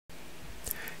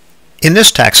In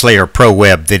this TaxSlayer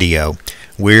ProWeb video,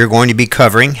 we're going to be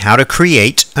covering how to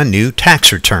create a new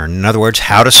tax return. In other words,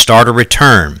 how to start a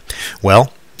return.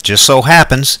 Well, just so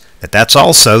happens that that's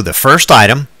also the first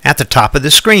item at the top of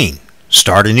the screen.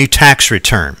 Start a new tax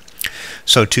return.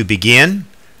 So to begin,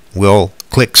 we'll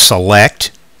click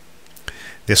Select.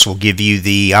 This will give you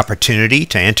the opportunity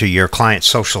to enter your client's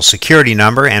Social Security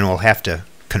number, and we'll have to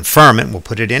confirm it. We'll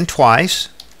put it in twice.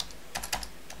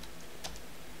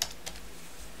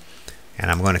 And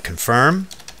I'm going to confirm.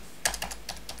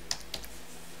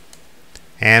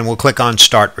 And we'll click on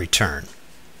Start Return.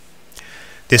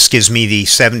 This gives me the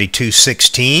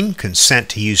 7216 Consent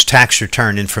to Use Tax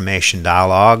Return Information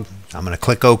dialog. I'm going to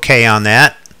click OK on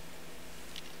that.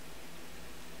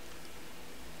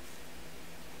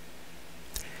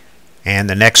 And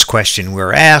the next question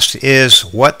we're asked is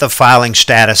what the filing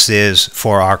status is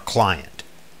for our client.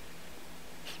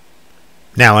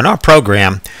 Now, in our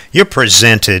program, you're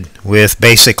presented with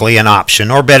basically an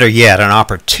option, or better yet, an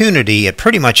opportunity at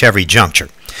pretty much every juncture.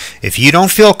 If you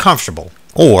don't feel comfortable,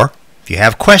 or if you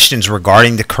have questions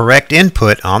regarding the correct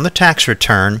input on the tax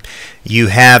return, you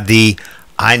have the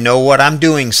I know what I'm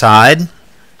doing side,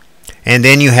 and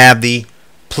then you have the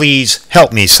please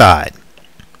help me side.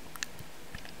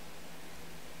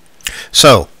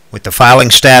 So, with the filing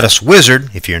status wizard,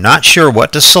 if you're not sure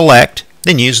what to select,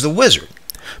 then use the wizard.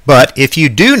 But if you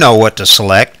do know what to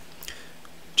select,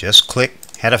 just click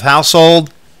Head of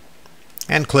Household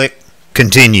and click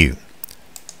Continue.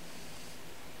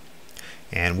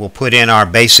 And we'll put in our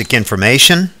basic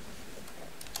information.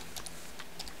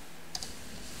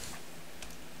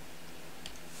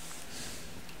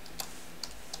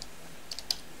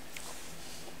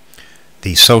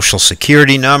 The Social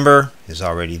Security number is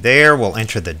already there. We'll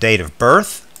enter the date of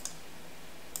birth.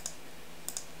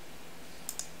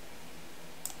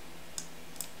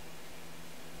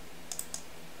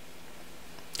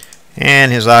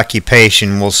 And his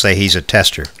occupation, we'll say he's a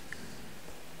tester.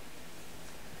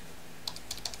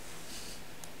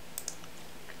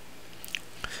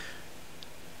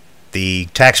 The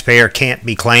taxpayer can't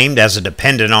be claimed as a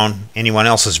dependent on anyone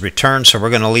else's return, so we're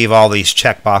going to leave all these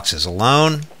checkboxes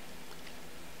alone.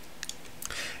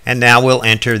 And now we'll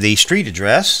enter the street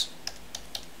address.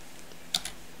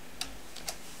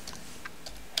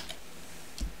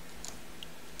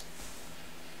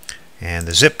 And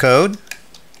the zip code.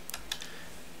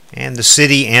 And the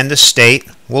city and the state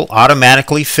will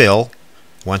automatically fill.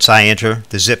 Once I enter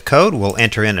the zip code, we'll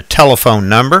enter in a telephone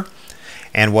number.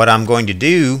 And what I'm going to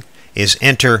do is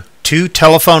enter two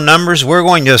telephone numbers. We're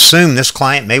going to assume this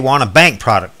client may want a bank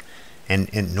product. And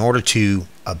in order to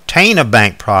obtain a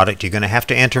bank product, you're going to have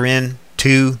to enter in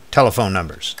two telephone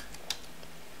numbers.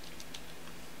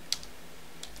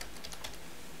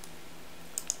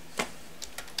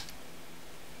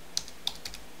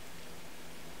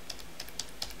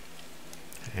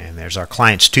 And there's our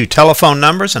client's two telephone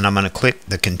numbers, and I'm going to click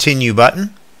the Continue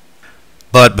button.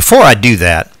 But before I do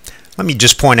that, let me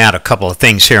just point out a couple of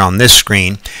things here on this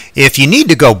screen. If you need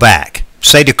to go back,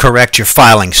 say to correct your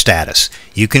filing status,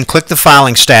 you can click the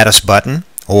Filing Status button,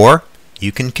 or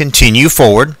you can continue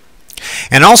forward.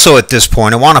 And also at this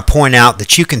point, I want to point out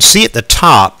that you can see at the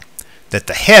top that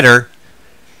the header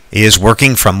is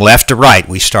working from left to right.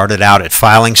 We started out at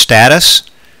Filing Status,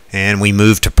 and we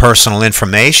moved to Personal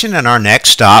Information, and our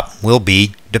next stop will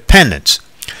be Dependents.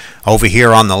 Over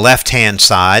here on the left-hand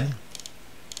side,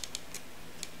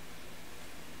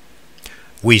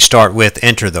 we start with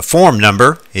Enter the form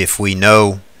number. If we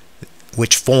know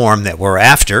which form that we're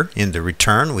after in the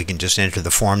return, we can just enter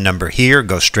the form number here,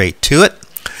 go straight to it.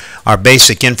 Our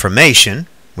basic information,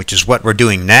 which is what we're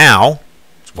doing now,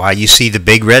 is why you see the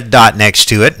big red dot next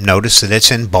to it. Notice that it's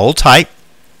in bold type.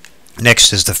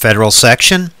 Next is the federal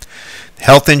section,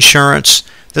 health insurance,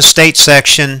 the state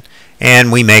section,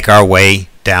 and we make our way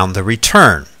down the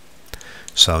return.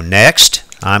 So next,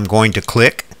 I'm going to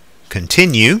click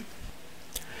Continue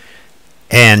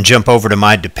and jump over to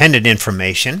my dependent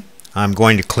information. I'm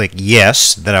going to click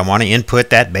Yes, that I want to input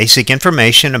that basic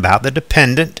information about the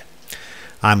dependent.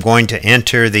 I'm going to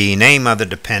enter the name of the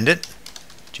dependent,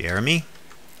 Jeremy.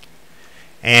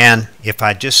 And if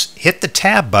I just hit the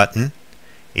Tab button,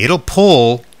 it'll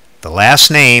pull the last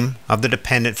name of the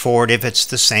dependent forward if it's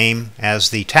the same as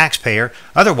the taxpayer.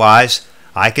 Otherwise,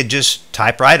 I could just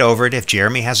type right over it. If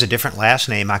Jeremy has a different last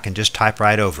name, I can just type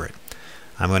right over it.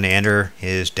 I'm going to enter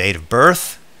his date of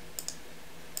birth.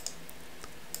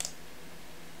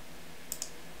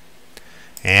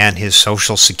 And his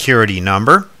Social Security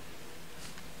number.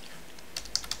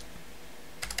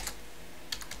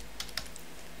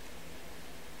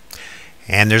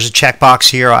 And there's a checkbox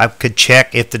here. I could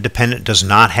check if the dependent does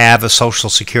not have a social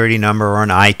security number or an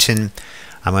ITIN.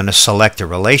 I'm going to select a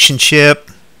relationship.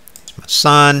 It's my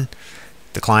son.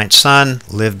 The client's son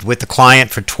lived with the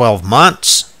client for 12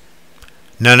 months.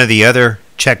 None of the other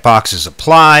checkboxes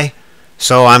apply,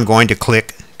 so I'm going to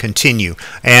click continue.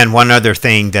 And one other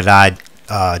thing that I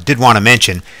did want to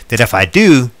mention, that if I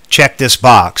do check this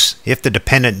box, if the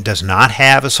dependent does not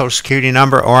have a social security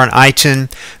number or an ITIN,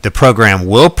 the program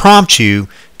will prompt you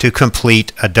to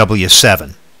complete a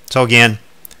W-7. So again,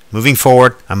 moving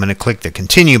forward, I'm going to click the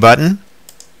continue button.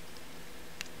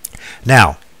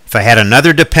 Now, if I had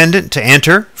another dependent to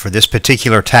enter for this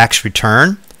particular tax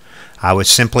return, I would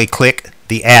simply click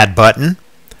the add button,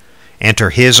 enter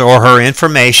his or her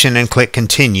information, and click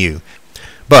continue.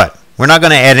 But we're not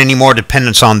going to add any more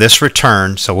dependents on this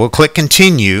return, so we'll click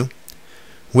continue,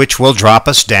 which will drop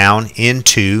us down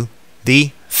into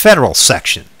the federal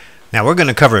section. Now we're going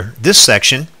to cover this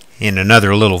section in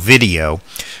another little video,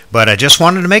 but I just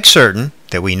wanted to make certain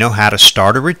that we know how to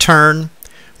start a return,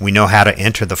 we know how to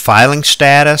enter the filing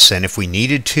status, and if we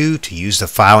needed to use the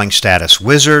filing status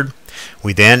wizard.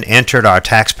 We then entered our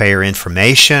taxpayer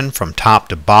information from top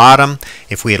to bottom.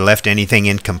 If we had left anything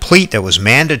incomplete that was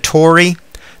mandatory,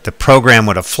 the program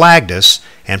would have flagged us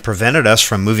and prevented us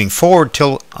from moving forward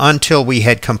until we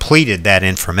had completed that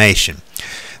information.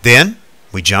 Then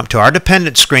we jumped to our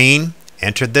dependent screen,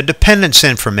 entered the dependent's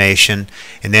information,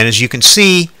 and then, as you can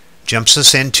see, jumps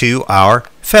us into our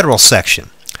federal section.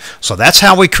 So that's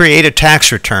how we create a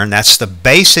tax return. That's the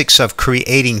basics of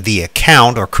creating the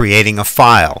account or creating a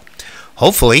file.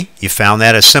 Hopefully you found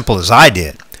that as simple as I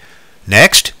did.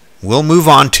 Next, we'll move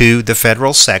on to the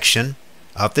federal section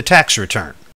of the tax return.